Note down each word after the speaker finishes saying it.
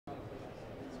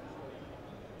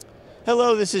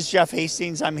Hello, this is Jeff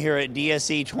Hastings. I'm here at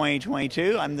DSE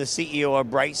 2022. I'm the CEO of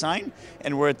BrightSign,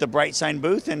 and we're at the BrightSign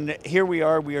booth. And here we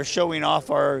are showing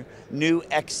off our new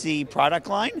XC product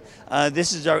line.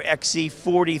 This is our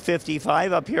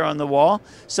XC4055 up here on the wall.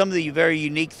 Some of the very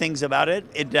unique things about it,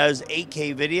 it does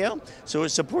 8K video, so it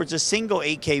supports a single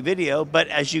 8K video, but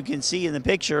as you can see in the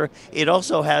picture, it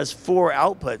also has 4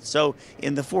 outputs. So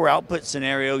in the 4 output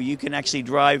scenario, you can actually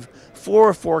drive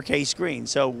 4 4K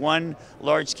screens. So one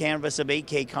large canvas of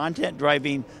 8K content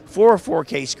driving 4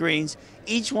 4K screens.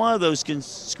 Each one of those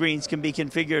screens can be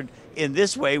configured in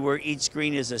this way, where each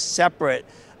screen is a separate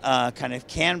kind of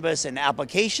canvas and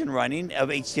application running of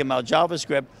HTML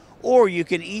JavaScript, or you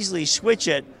can easily switch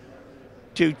it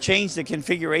to change the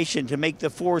configuration to make the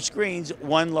 4 screens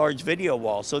one large video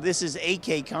wall. So this is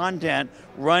 8K content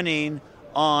running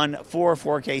on 4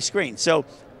 4K screens. So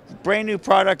brand new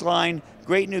product line,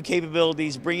 great new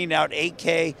capabilities, bringing out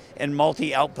 8K and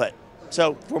multi-output.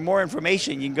 So for more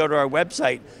information, you can go to our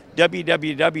website,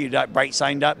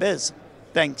 www.brightsign.biz.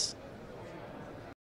 Thanks.